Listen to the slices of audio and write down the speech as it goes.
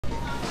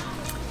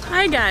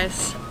Hi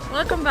guys,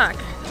 welcome back.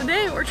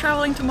 Today we're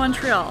traveling to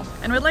Montreal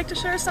and we'd like to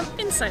share some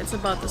insights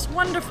about this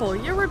wonderful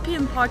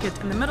European pocket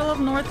in the middle of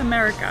North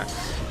America.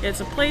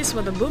 It's a place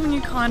with a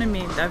booming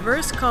economy,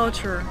 diverse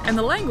culture, and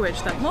a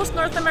language that most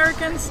North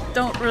Americans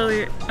don't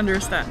really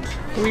understand.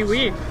 Oui,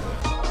 oui.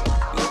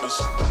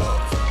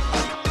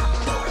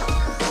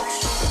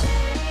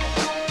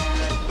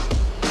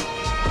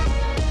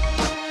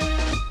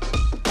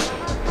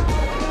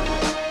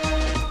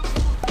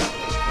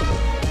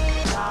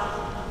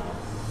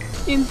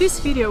 In this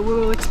video we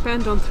will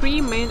expand on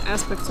three main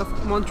aspects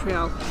of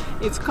Montreal: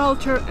 its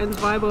culture and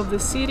vibe of the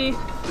city,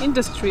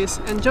 industries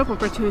and job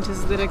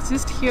opportunities that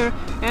exist here,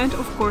 and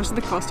of course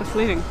the cost of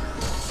living.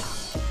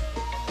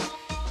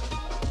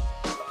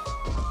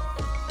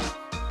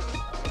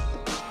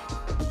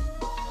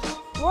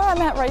 Where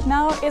I'm at right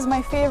now is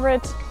my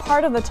favorite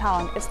part of the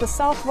town. It's the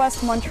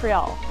southwest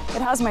Montreal.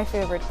 It has my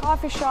favorite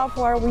coffee shop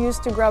where we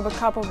used to grab a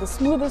cup of the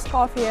smoothest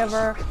coffee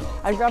ever.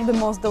 I grab the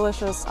most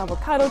delicious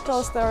avocado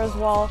toast there as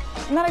well.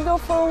 And then I go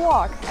for a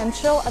walk and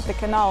chill at the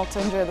canal to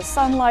enjoy the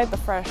sunlight, the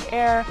fresh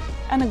air,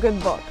 and a good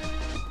book.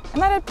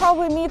 And then I'd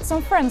probably meet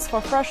some friends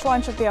for fresh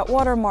lunch at the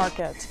Atwater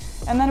Market.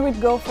 And then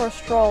we'd go for a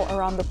stroll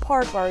around the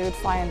park where you'd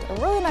find a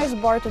really nice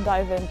bar to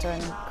dive into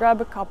and grab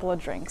a couple of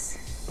drinks.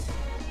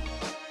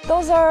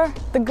 Those are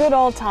the good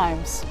old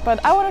times, but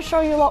I want to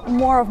show you a lot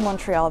more of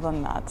Montreal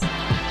than that.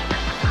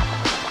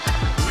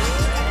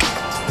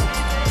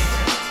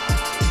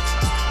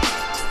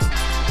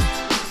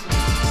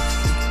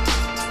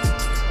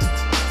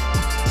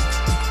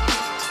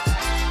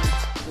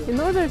 In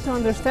order to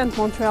understand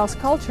Montreal's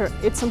culture,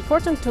 it's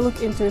important to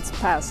look into its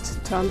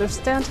past, to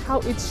understand how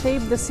it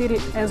shaped the city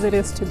as it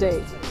is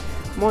today.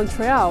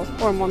 Montreal,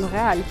 or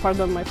Montréal,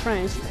 pardon my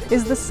French,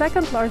 is the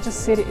second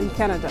largest city in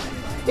Canada.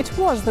 It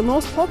was the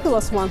most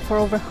populous one for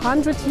over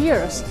 100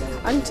 years,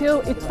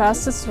 until it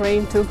passed its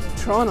reign to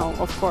Toronto,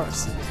 of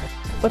course.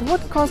 But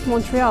what caused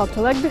Montreal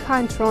to lag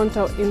behind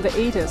Toronto in the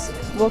 80s?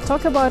 We'll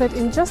talk about it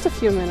in just a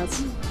few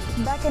minutes.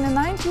 Back in the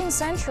 19th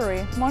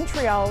century,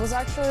 Montreal was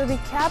actually the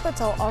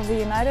capital of the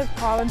United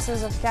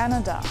Provinces of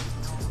Canada.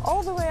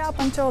 All the way up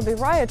until the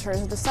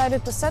rioters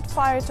decided to set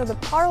fire to the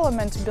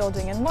Parliament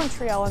building in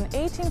Montreal in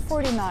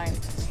 1849,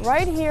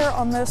 right here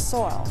on this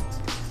soil.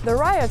 The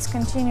riots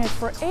continued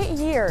for 8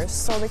 years,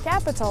 so the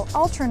capital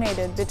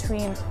alternated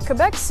between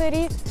Quebec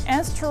City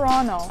and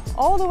Toronto,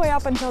 all the way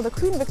up until the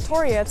Queen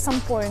Victoria at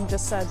some point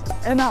just said,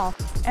 enough.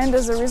 And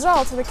as a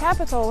result, the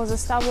capital was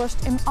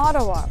established in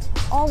Ottawa,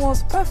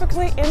 almost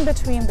perfectly in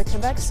between the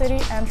Quebec City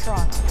and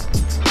Toronto.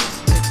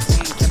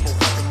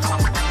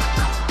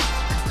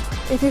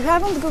 If you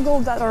haven't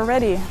Googled that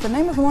already, the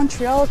name of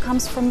Montreal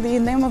comes from the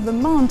name of the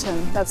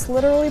mountain that's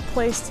literally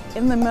placed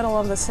in the middle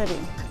of the city.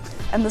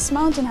 And this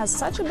mountain has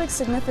such a big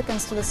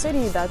significance to the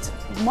city that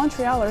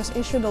Montrealers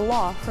issued a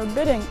law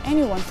forbidding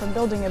anyone from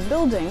building a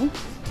building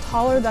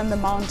taller than the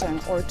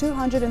mountain, or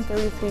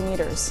 233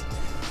 meters.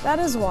 That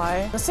is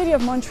why the city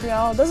of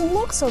Montreal doesn't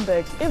look so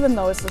big, even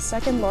though it's the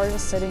second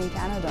largest city in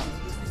Canada.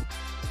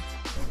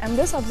 And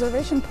this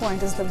observation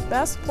point is the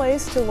best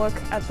place to look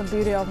at the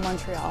beauty of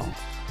Montreal.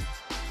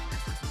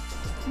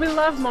 We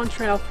love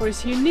Montreal for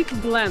its unique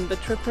blend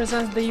that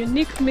represents the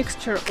unique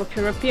mixture of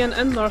European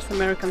and North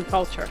American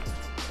culture.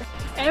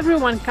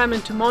 Everyone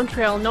coming to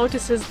Montreal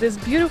notices this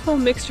beautiful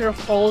mixture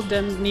of old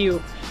and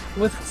new,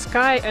 with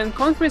sky and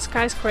concrete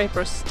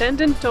skyscrapers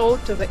standing tall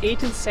to the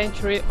 18th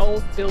century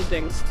old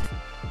buildings.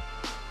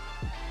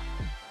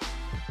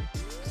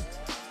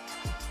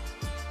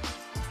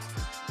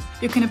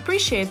 You can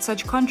appreciate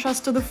such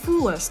contrast to the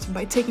fullest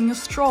by taking a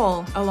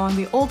stroll along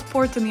the Old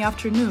Port in the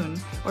afternoon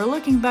or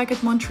looking back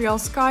at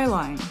Montreal's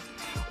skyline.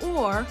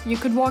 Or you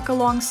could walk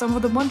along some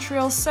of the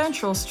Montreal's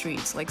central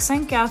streets like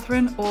St.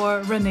 Catherine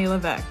or René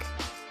Lévesque.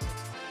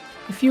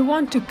 If you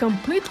want to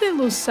completely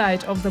lose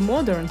sight of the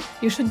modern,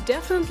 you should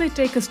definitely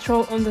take a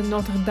stroll on the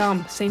Notre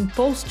Dame, St.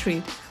 Paul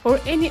Street, or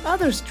any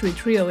other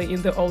street really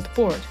in the Old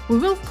Port. We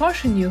will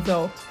caution you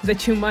though,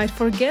 that you might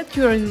forget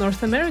you're in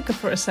North America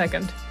for a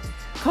second.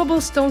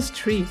 Cobblestone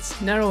streets,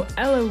 narrow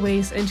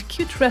alleyways and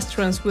cute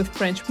restaurants with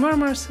French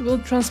murmurs will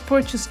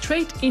transport you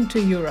straight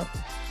into Europe.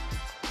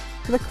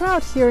 The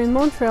crowd here in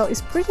Montreal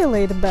is pretty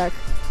laid back.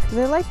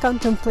 They like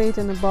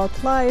contemplating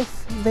about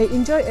life, they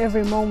enjoy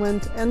every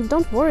moment and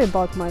don't worry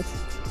about much.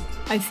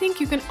 I think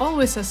you can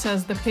always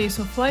assess the pace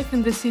of life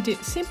in the city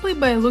simply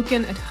by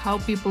looking at how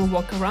people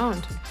walk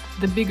around.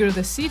 The bigger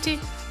the city,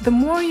 the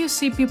more you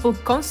see people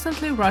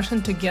constantly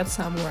rushing to get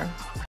somewhere.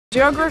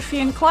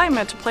 Geography and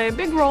climate play a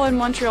big role in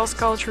Montreal's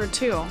culture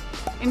too.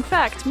 In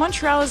fact,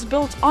 Montreal is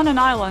built on an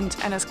island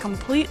and is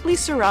completely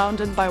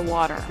surrounded by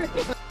water.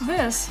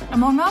 This,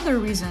 among other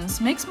reasons,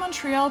 makes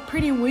Montreal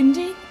pretty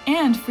windy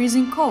and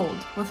freezing cold,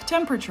 with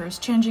temperatures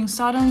changing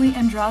suddenly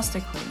and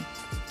drastically.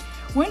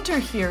 Winter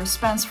here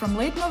spans from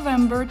late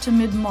November to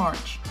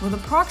mid-March, with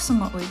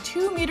approximately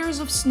 2 meters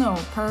of snow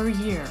per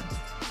year.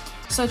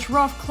 Such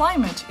rough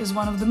climate is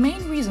one of the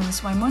main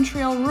reasons why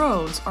Montreal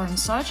roads are in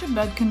such a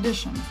bad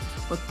condition,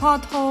 with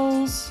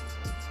potholes,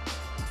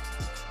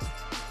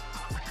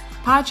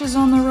 patches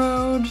on the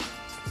road,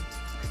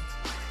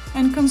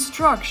 and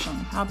construction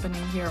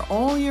happening here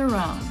all year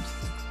round.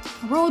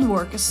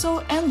 Roadwork is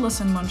so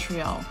endless in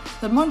Montreal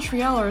that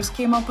Montrealers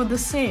came up with the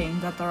saying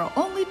that there are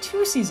only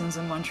two seasons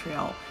in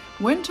Montreal: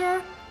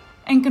 winter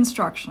and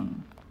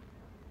construction.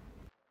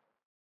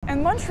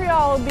 And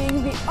Montreal,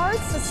 being the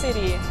arts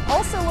city,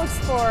 also looks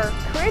for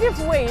creative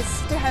ways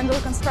to handle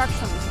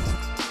construction.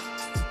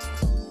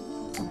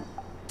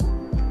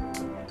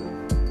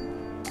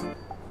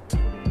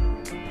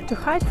 To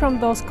hide from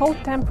those cold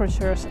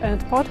temperatures and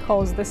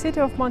potholes, the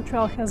city of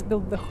Montreal has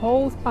built the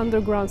whole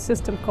underground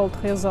system called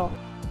réseau,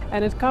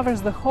 and it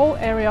covers the whole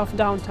area of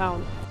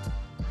downtown.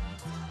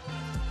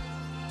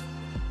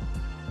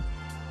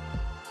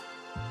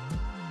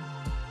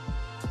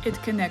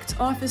 It connects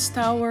office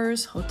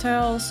towers,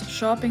 hotels,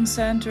 shopping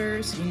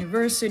centers,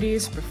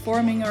 universities,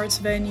 performing arts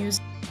venues.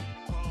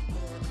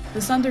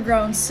 This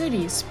underground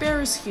city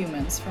spares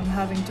humans from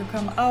having to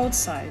come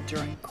outside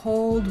during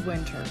cold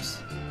winters.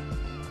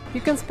 You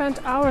can spend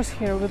hours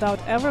here without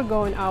ever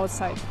going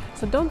outside,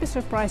 so don't be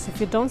surprised if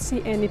you don't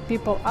see any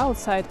people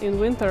outside in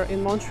winter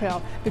in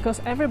Montreal,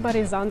 because everybody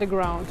is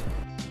underground.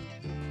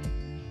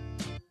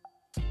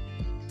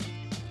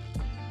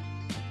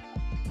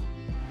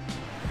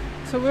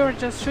 So we were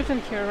just shooting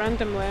here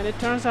randomly, and it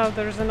turns out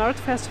there's an art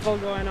festival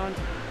going on.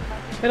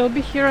 It'll be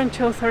here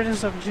until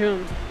 30th of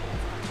June.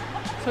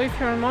 So if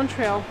you're in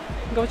Montreal,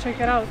 go check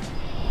it out.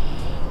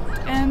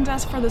 And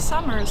as for the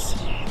summers,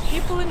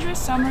 people enjoy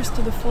summers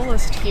to the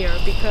fullest here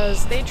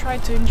because they try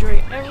to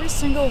enjoy every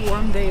single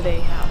warm day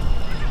they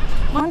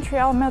have.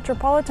 Montreal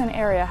metropolitan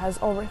area has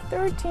over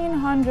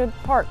 1,300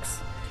 parks,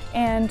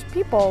 and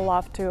people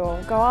love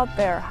to go out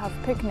there, have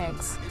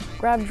picnics,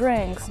 grab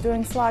drinks,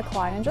 doing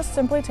slackline, and just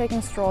simply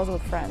taking strolls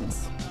with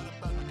friends.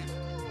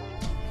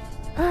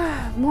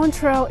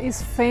 Montreal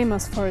is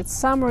famous for its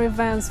summer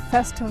events,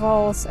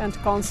 festivals and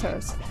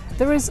concerts.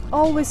 There is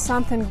always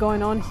something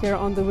going on here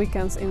on the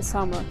weekends in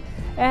summer.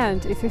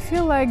 And if you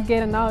feel like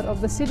getting out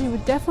of the city, we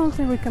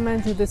definitely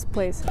recommend you this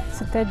place,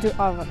 Cité du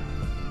Havre.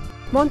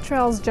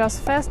 Montreal's Jazz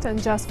Fest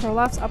and Jazz for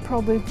Laughs are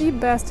probably the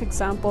best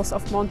examples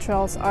of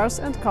Montreal's arts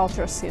and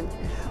culture scene.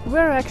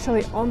 We're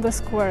actually on the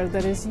square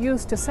that is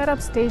used to set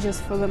up stages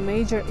for the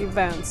major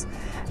events,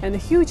 and a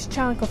huge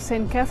chunk of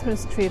St. Catherine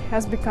Street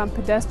has become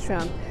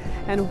pedestrian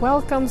and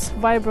welcomes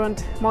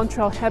vibrant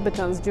Montreal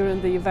habitants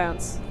during the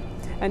events.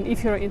 And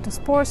if you're into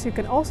sports, you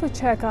can also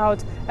check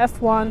out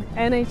F1,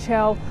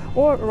 NHL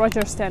or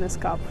Rogers Tennis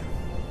Cup.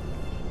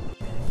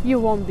 You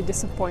won't be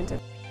disappointed.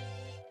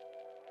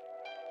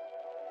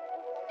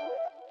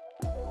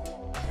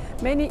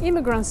 Many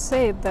immigrants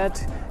say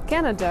that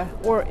Canada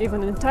or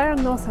even entire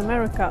North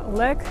America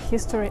lack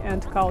history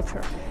and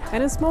culture,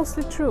 and it's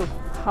mostly true.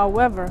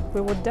 However, we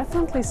would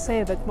definitely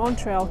say that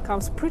Montreal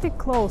comes pretty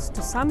close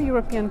to some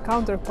European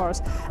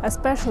counterparts,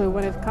 especially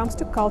when it comes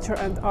to culture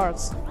and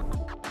arts.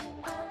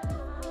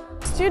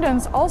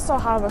 Students also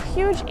have a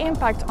huge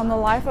impact on the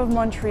life of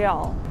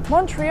Montreal.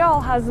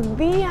 Montreal has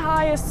the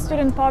highest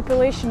student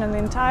population in the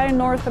entire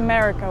North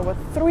America, with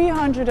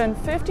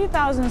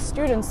 350,000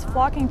 students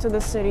flocking to the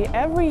city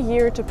every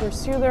year to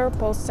pursue their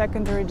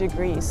post-secondary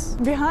degrees.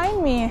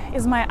 Behind me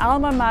is my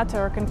alma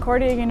mater,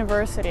 Concordia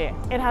University.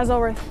 It has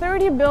over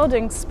 30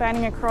 buildings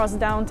spanning across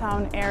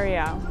downtown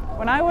area.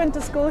 When I went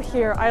to school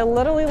here, I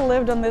literally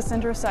lived on this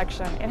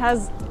intersection. It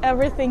has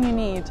everything you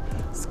need: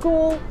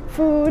 school,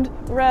 food,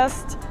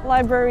 rest,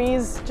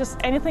 libraries, just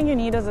anything you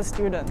need as a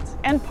student.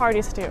 And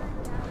parties too.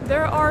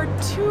 There are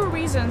two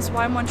reasons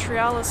why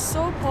Montreal is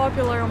so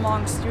popular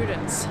among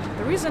students.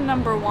 The reason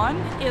number one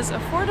is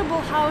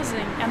affordable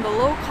housing and the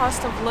low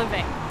cost of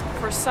living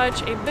for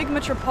such a big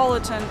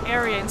metropolitan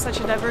area in such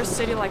a diverse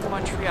city like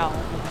Montreal.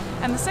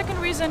 And the second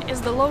reason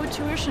is the low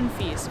tuition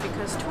fees,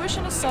 because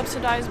tuition is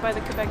subsidized by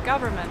the Quebec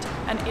government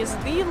and is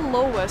the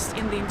lowest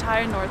in the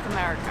entire North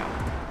America.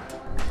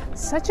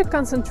 Such a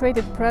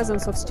concentrated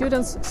presence of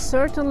students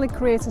certainly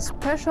creates a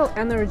special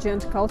energy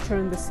and culture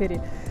in the city.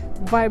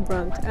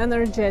 Vibrant,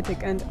 energetic,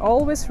 and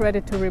always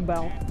ready to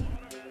rebel.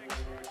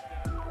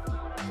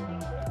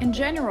 In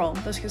general,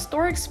 this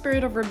historic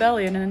spirit of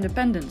rebellion and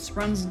independence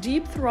runs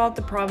deep throughout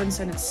the province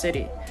and its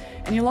city,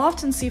 and you'll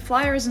often see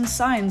flyers and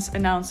signs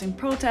announcing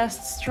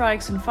protests,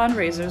 strikes, and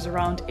fundraisers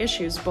around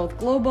issues both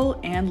global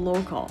and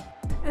local.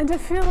 And I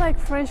feel like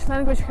French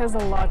language has a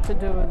lot to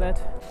do with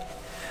it.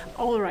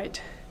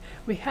 Alright,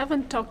 we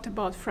haven't talked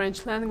about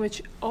French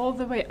language all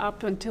the way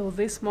up until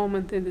this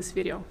moment in this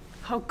video.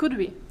 How could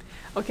we?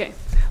 Okay,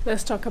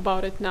 let's talk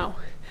about it now.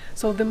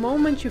 So the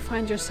moment you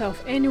find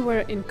yourself anywhere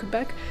in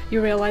Quebec,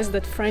 you realize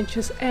that French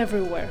is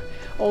everywhere.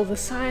 All the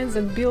signs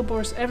and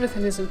billboards,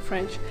 everything is in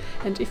French.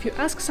 And if you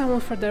ask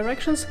someone for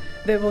directions,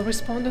 they will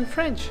respond in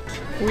French.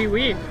 Oui,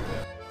 oui.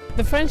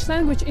 The French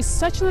language is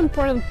such an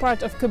important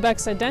part of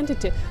Quebec's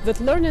identity that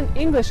learning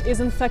English is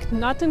in fact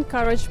not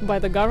encouraged by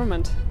the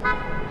government.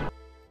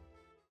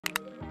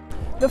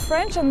 The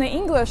French and the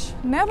English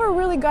never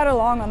really got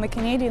along on the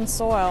Canadian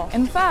soil.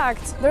 In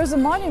fact, there's a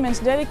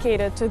monument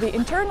dedicated to the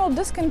internal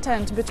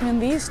discontent between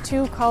these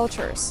two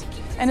cultures.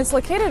 And it's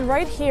located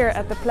right here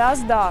at the Place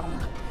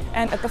d'Armes.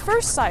 And at the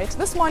first sight,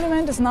 this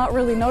monument is not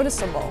really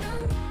noticeable.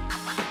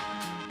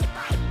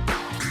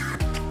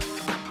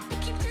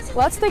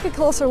 Let's take a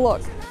closer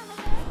look.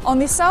 On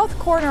the south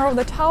corner of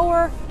the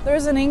tower,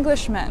 there's an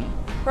Englishman,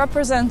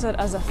 represented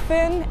as a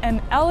thin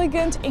and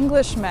elegant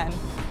Englishman,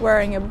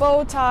 wearing a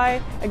bow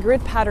tie, a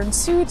grid-patterned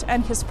suit,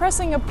 and he's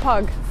pressing a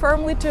pug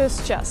firmly to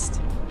his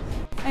chest.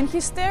 And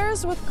he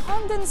stares with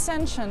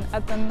condescension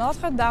at the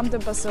Notre Dame de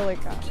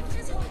Basilica,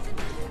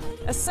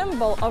 a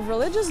symbol of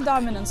religious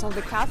dominance of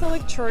the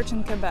Catholic Church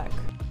in Quebec.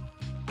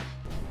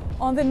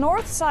 On the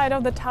north side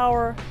of the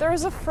tower, there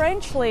is a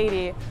French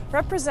lady,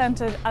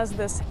 represented as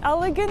this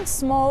elegant,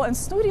 small and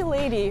snooty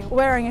lady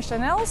wearing a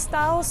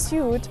Chanel-style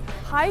suit,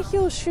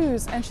 high-heel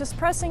shoes, and she's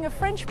pressing a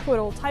French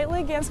poodle tightly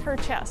against her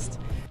chest.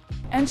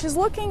 And she's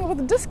looking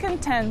with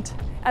discontent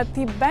at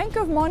the Bank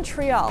of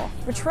Montreal,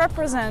 which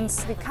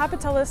represents the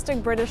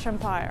capitalistic British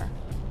Empire.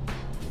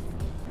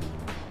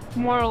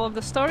 Moral of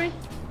the story?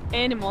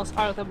 Animals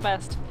are the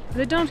best.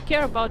 They don't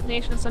care about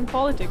nations and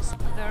politics.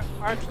 Their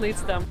heart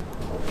leads them.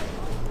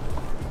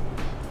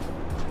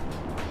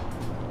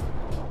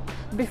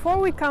 Before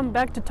we come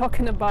back to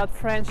talking about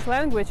French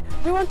language,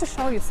 we want to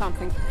show you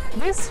something.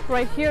 This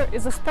right here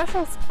is a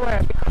special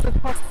square because it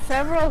hosts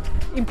several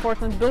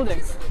important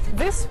buildings.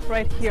 This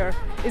right here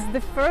is the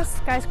first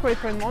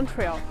skyscraper in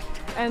Montreal.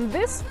 And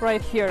this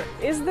right here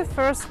is the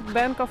first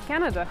Bank of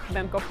Canada,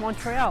 Bank of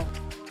Montreal.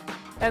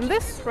 And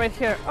this right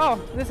here, oh,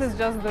 this is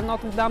just the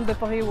Notre Dame de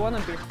Paris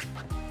wannabe.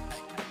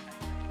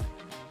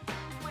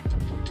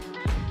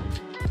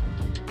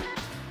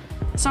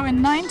 So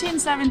in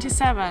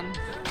 1977,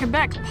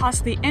 Quebec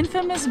passed the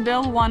infamous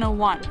Bill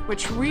 101,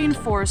 which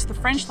reinforced the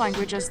French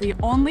language as the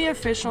only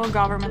official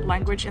government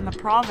language in the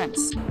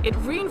province. It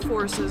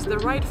reinforces the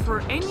right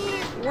for any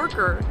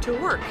worker to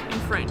work in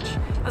French,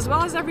 as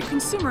well as every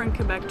consumer in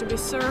Quebec to be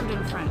served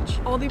in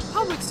French. All the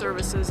public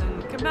services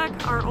in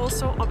Quebec are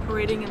also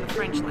operating in the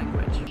French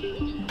language.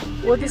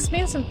 What this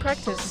means in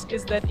practice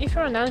is that if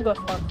you're an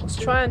Anglophone who's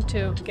trying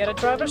to get a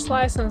driver's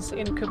license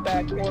in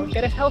Quebec, or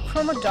get help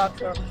from a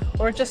doctor,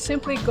 or just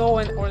simply go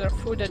and order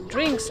food and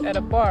drinks at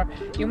a bar,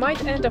 you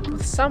might end up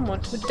with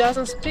someone who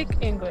doesn't speak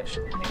English.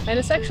 And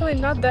it's actually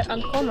not that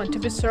uncommon to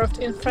be served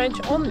in French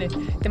only.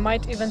 They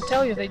might even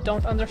tell you they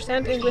don't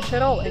understand English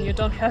at all and you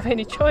don't have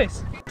any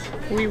choice.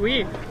 Oui,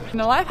 oui. And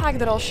a life hack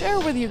that I'll share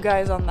with you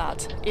guys on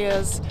that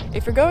is,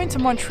 if you're going to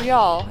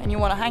Montreal and you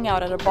want to hang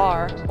out at a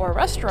bar or a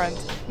restaurant,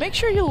 make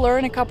sure you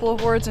learn a couple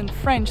of words in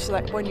French so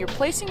that when you're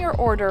placing your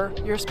order,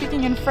 you're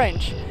speaking in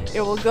French.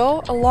 It will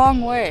go a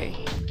long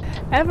way.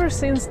 Ever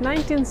since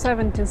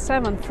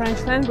 1977,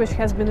 French language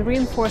has been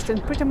reinforced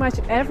in pretty much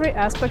every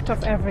aspect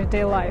of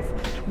everyday life.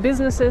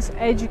 Businesses,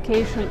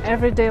 education,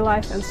 everyday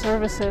life and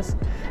services.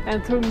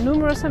 And through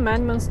numerous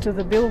amendments to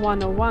the Bill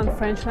 101,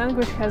 French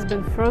language has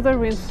been further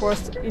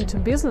reinforced into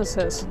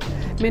businesses,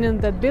 meaning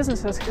that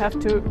businesses have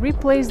to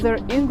replace their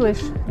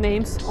English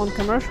names on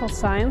commercial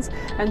signs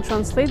and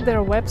translate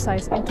their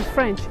websites into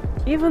French,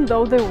 even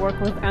though they work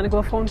with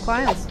Anglophone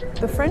clients.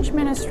 The French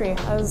ministry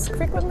has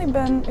frequently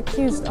been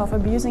accused of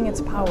abusing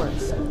its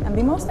powers, and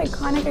the most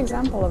iconic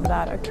example of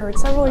that occurred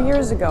several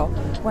years ago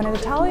when an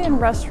Italian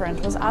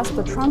restaurant was asked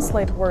to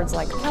translate words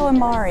like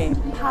calamari,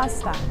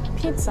 pasta,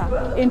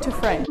 pizza into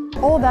French.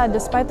 All that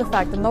despite the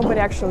fact that nobody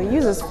actually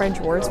uses French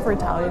words for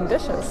Italian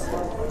dishes.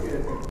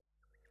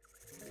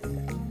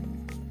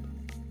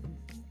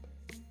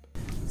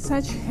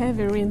 Such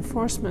heavy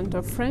reinforcement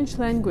of French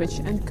language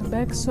and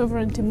Quebec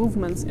sovereignty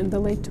movements in the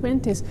late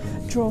 20s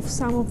drove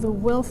some of the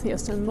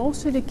wealthiest and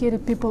most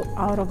educated people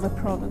out of the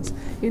province,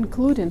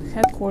 including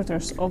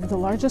headquarters of the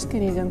largest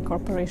Canadian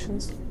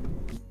corporations.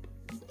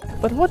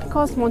 But what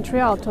caused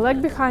Montreal to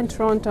lag behind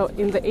Toronto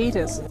in the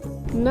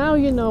 80s? Now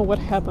you know what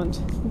happened.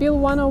 Bill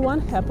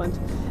 101 happened,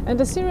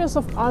 and a series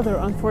of other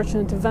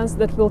unfortunate events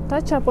that we'll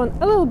touch up on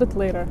a little bit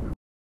later.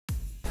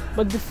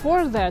 But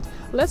before that,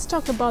 let's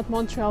talk about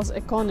Montreal's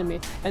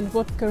economy and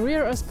what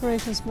career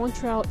aspirations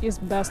Montreal is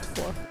best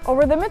for.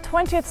 Over the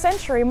mid-20th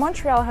century,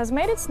 Montreal has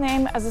made its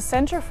name as a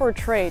center for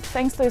trade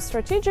thanks to its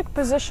strategic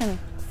position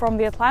from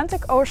the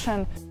Atlantic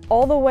Ocean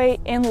all the way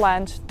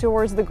inland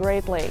towards the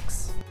Great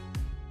Lakes.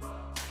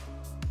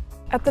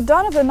 At the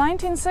dawn of the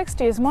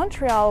 1960s,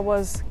 Montreal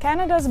was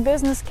Canada's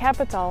business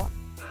capital.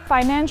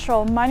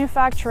 Financial,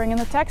 manufacturing,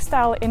 and the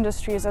textile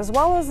industries, as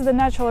well as the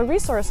natural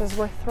resources,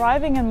 were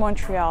thriving in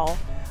Montreal.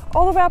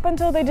 All the way up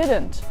until they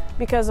didn't,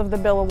 because of the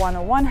Bill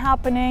 101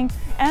 happening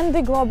and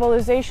the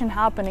globalization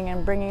happening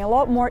and bringing a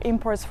lot more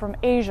imports from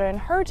Asia and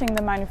hurting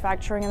the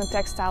manufacturing and the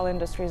textile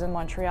industries in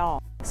Montreal.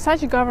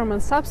 Such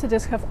government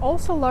subsidies have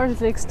also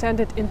largely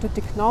extended into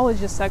the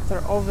technology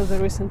sector over the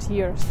recent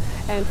years,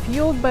 and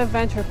fueled by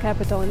venture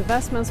capital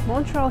investments,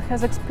 Montreal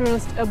has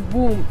experienced a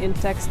boom in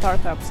tech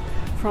startups.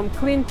 From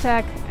clean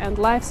tech and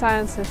life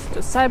sciences to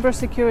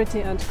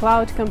cybersecurity and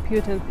cloud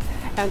computing,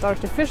 and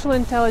artificial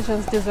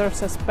intelligence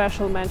deserves a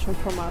special mention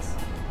from us.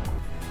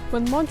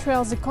 When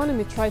Montreal's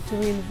economy tried to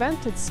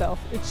reinvent itself,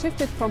 it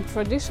shifted from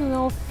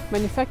traditional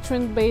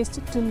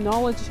manufacturing-based to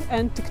knowledge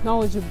and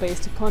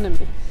technology-based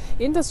economy.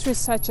 Industries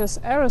such as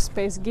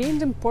aerospace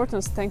gained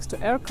importance thanks to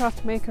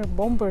aircraft maker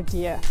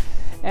Bombardier,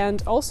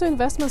 and also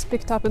investments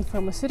picked up in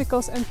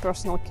pharmaceuticals and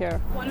personal care.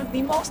 One of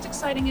the most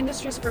exciting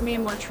industries for me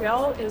in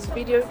Montreal is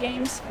video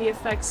games,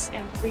 VFX,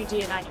 and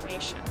 3D and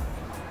animation.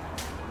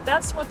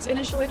 That's what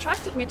initially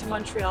attracted me to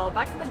Montreal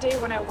back in the day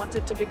when I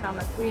wanted to become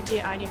a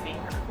 3D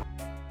animator.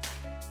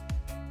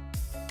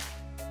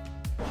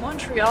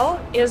 Montreal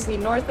is the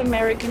North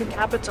American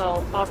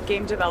capital of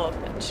game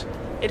development.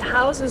 It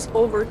houses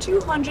over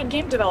 200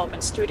 game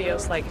development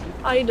studios like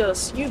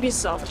Eidos,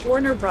 Ubisoft,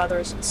 Warner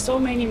Brothers, and so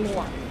many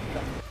more.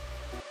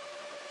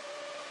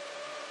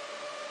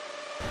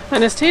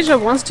 Anastasia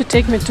wants to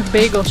take me to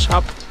bagel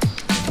shop.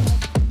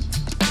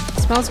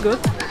 Smells good.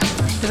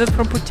 Is it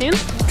from Putin?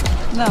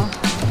 No.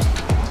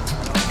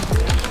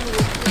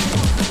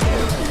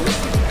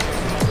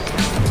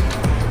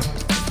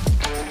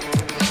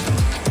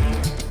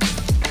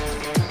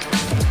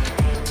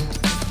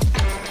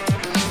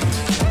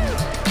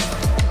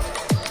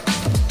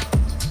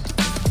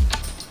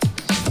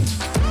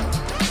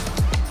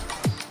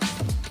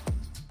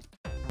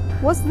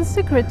 What's the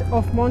secret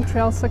of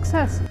Montreal's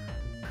success?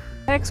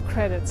 Tax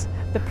credits.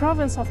 The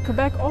province of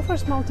Quebec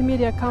offers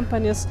multimedia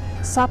companies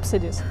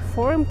subsidies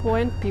for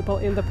employing people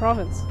in the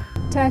province.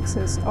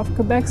 Taxes of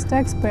Quebec's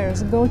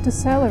taxpayers go to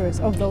salaries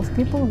of those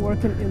people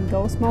working in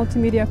those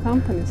multimedia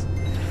companies.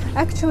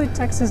 Actually,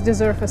 taxes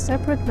deserve a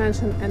separate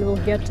mention, and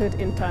we'll get to it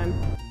in time.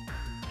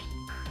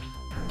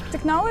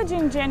 Technology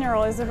in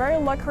general is a very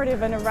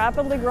lucrative and a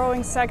rapidly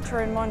growing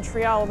sector in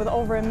Montreal, with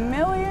over 1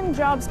 million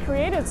jobs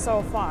created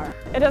so far.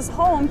 It is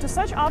home to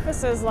such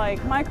offices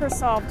like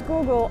Microsoft,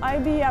 Google,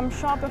 IBM,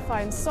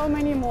 Shopify, and so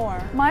many more.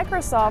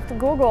 Microsoft,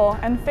 Google,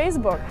 and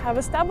Facebook have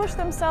established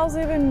themselves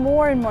even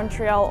more in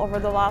Montreal over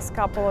the last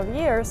couple of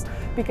years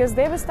because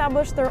they've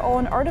established their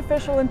own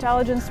artificial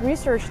intelligence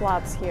research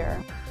labs here.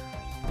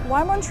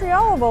 Why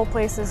Montreal of all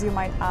places, you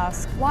might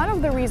ask? One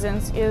of the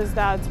reasons is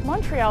that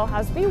Montreal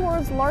has the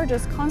world's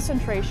largest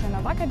concentration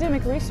of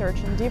academic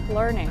research in deep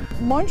learning.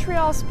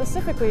 Montreal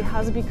specifically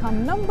has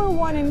become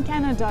 #1 in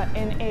Canada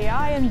in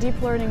AI and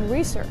deep learning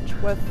research,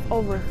 with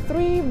over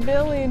 $3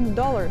 billion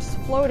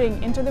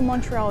floating into the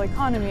Montreal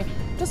economy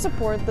to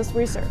support this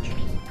research.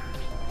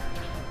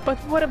 But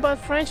what about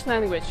French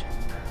language?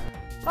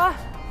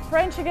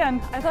 French again.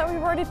 I thought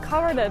we've already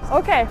covered it.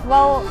 Okay,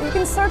 well, you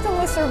can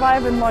certainly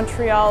survive in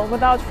Montreal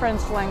without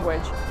French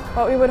language,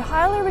 but we would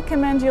highly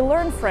recommend you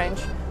learn French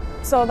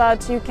so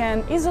that you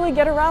can easily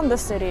get around the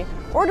city,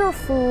 order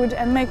food,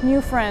 and make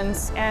new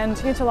friends,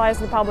 and utilize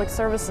the public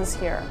services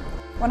here.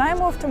 When I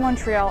moved to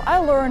Montreal, I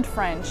learned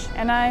French,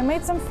 and I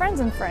made some friends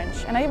in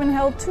French, and I even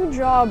held 2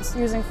 jobs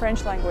using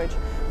French language.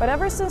 But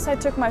ever since I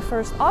took my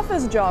first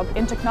office job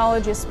in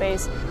technology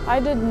space, I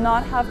did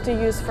not have to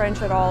use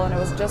French at all, and it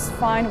was just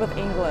fine with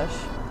English.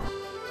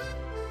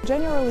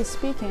 Generally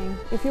speaking,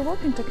 if you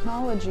work in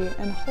technology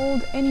and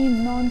hold any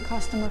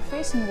non-customer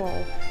facing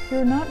role,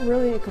 you're not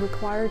really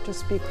required to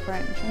speak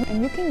French,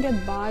 and you can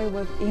get by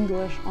with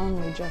English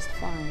only just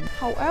fine.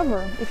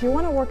 However, if you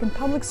want to work in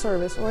public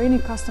service or any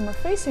customer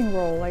facing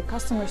role like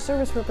customer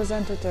service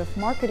representative,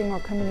 marketing, or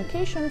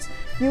communications,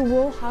 you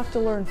will have to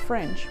learn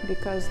French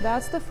because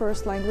that's the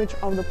first language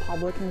of the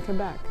public in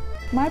Quebec.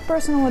 My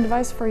personal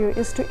advice for you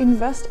is to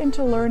invest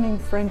into learning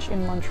French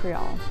in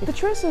Montreal. The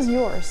choice is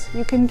yours.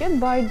 You can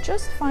get by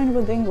just fine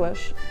with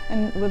English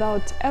and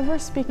without ever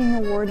speaking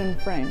a word in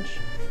French,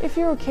 if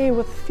you're okay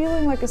with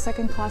feeling like a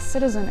second-class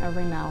citizen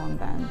every now and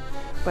then.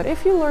 But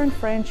if you learn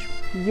French,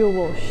 you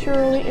will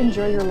surely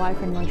enjoy your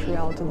life in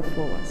Montreal to the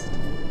fullest.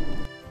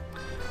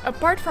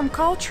 Apart from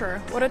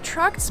culture, what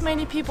attracts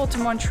many people to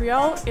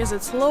Montreal is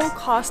its low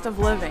cost of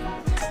living.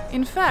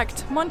 In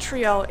fact,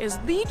 Montreal is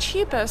the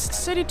cheapest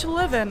city to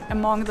live in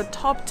among the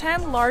top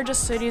 10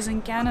 largest cities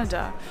in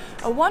Canada.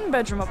 A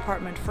one-bedroom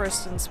apartment, for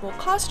instance, will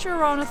cost you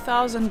around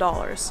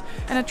 $1,000,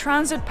 and a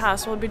transit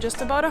pass will be just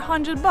about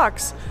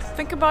 $100.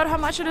 Think about how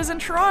much it is in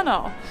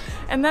Toronto.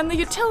 And then the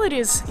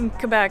utilities in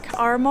Quebec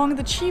are among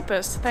the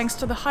cheapest thanks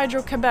to the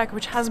Hydro-Quebec,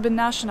 which has been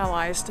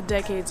nationalized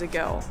decades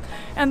ago.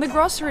 And the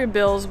grocery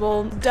bills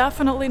will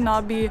definitely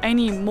not be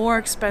any more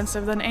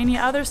expensive than any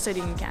other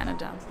city in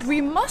Canada.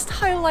 We must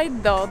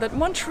highlight though that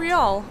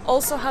Montreal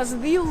also has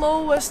the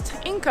lowest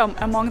income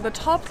among the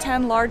top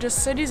 10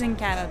 largest cities in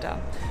Canada.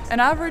 An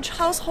average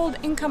household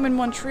income in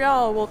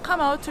Montreal will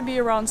come out to be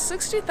around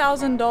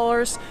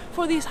 $60,000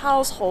 for this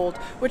household,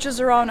 which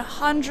is around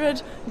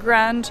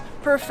 $100,000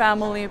 per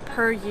family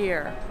per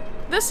year.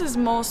 This is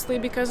mostly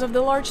because of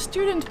the large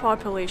student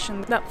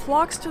population that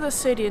flocks to the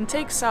city and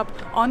takes up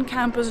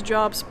on-campus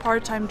jobs,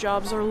 part-time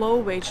jobs, or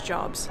low-wage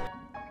jobs.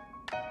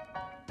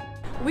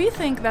 We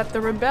think that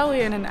the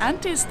rebellion and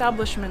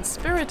anti-establishment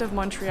spirit of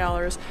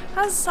Montrealers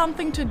has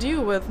something to do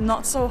with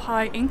not so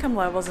high income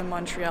levels in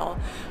Montreal,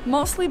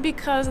 mostly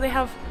because they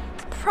have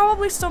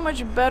probably so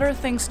much better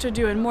things to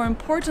do and more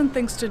important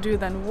things to do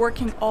than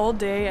working all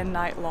day and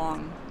night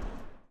long.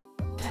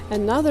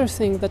 Another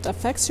thing that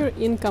affects your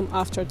income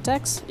after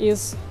tax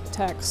is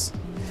tax.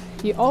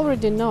 You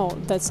already know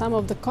that some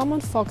of the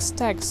common Fox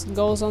tax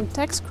goes on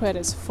tax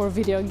credits for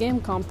video game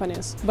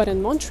companies, but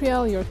in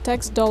Montreal your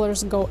tax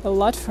dollars go a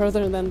lot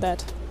further than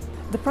that.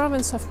 The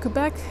province of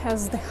Quebec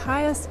has the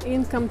highest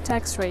income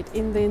tax rate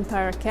in the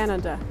entire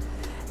Canada,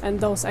 and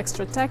those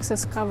extra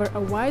taxes cover a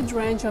wide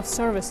range of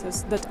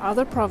services that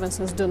other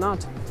provinces do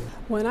not.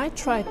 When I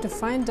tried to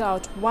find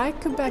out why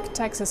Quebec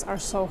taxes are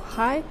so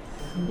high,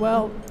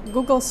 well,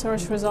 Google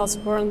search results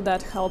weren't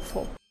that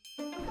helpful.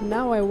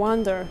 Now I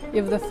wonder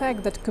if the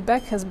fact that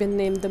Quebec has been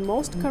named the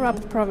most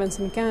corrupt province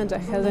in Canada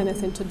has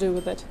anything to do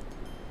with it.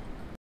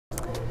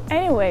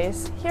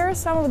 Anyways, here are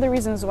some of the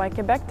reasons why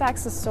Quebec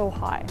tax is so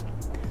high.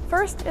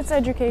 First, it's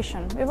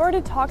education. We've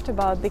already talked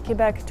about the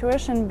Quebec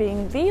tuition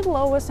being the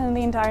lowest in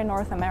the entire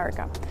North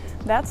America.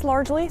 That's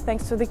largely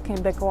thanks to the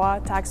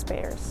Quebecois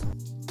taxpayers.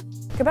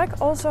 Quebec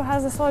also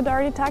has a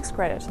solidarity tax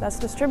credit that's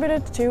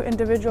distributed to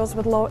individuals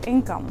with low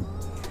income.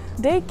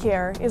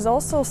 Daycare is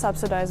also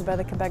subsidized by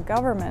the Quebec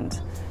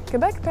government.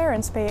 Quebec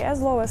parents pay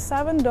as low as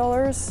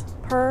 $7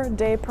 per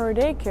day per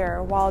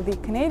daycare, while the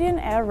Canadian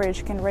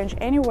average can range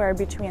anywhere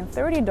between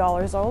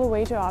 $30 all the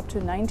way to up to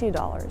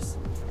 $90.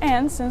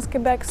 And since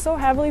Quebec so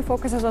heavily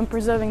focuses on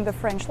preserving the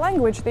French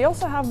language, they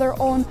also have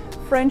their own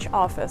French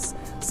office,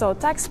 so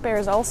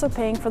taxpayers are also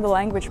paying for the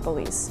language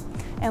police.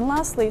 And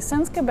lastly,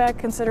 since Quebec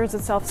considers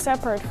itself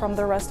separate from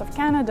the rest of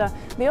Canada,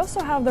 they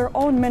also have their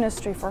own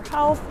Ministry for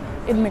Health,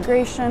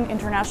 Immigration,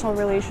 International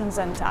Relations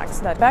and Tax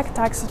that Quebec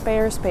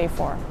taxpayers pay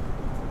for.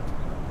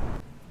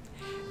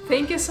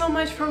 Thank you so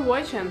much for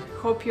watching.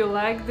 Hope you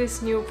liked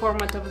this new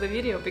format of the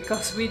video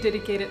because we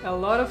dedicated a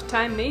lot of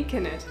time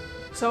making it.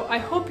 So I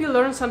hope you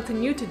learned something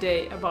new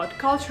today about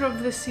culture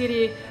of the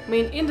city,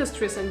 main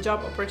industries and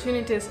job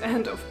opportunities,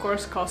 and of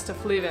course cost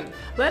of living.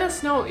 Let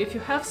us know if you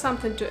have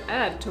something to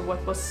add to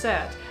what was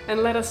said,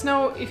 and let us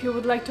know if you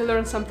would like to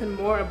learn something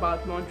more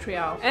about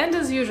Montreal. And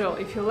as usual,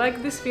 if you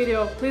like this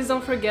video, please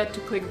don't forget to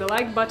click the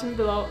like button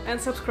below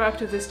and subscribe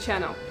to this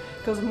channel,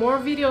 because more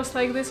videos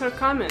like this are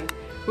coming.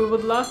 We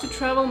would love to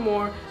travel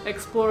more,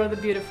 explore the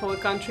beautiful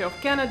country of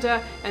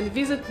Canada, and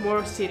visit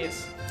more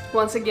cities.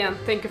 Once again,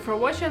 thank you for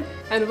watching,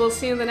 and we'll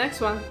see you in the next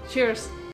one. Cheers!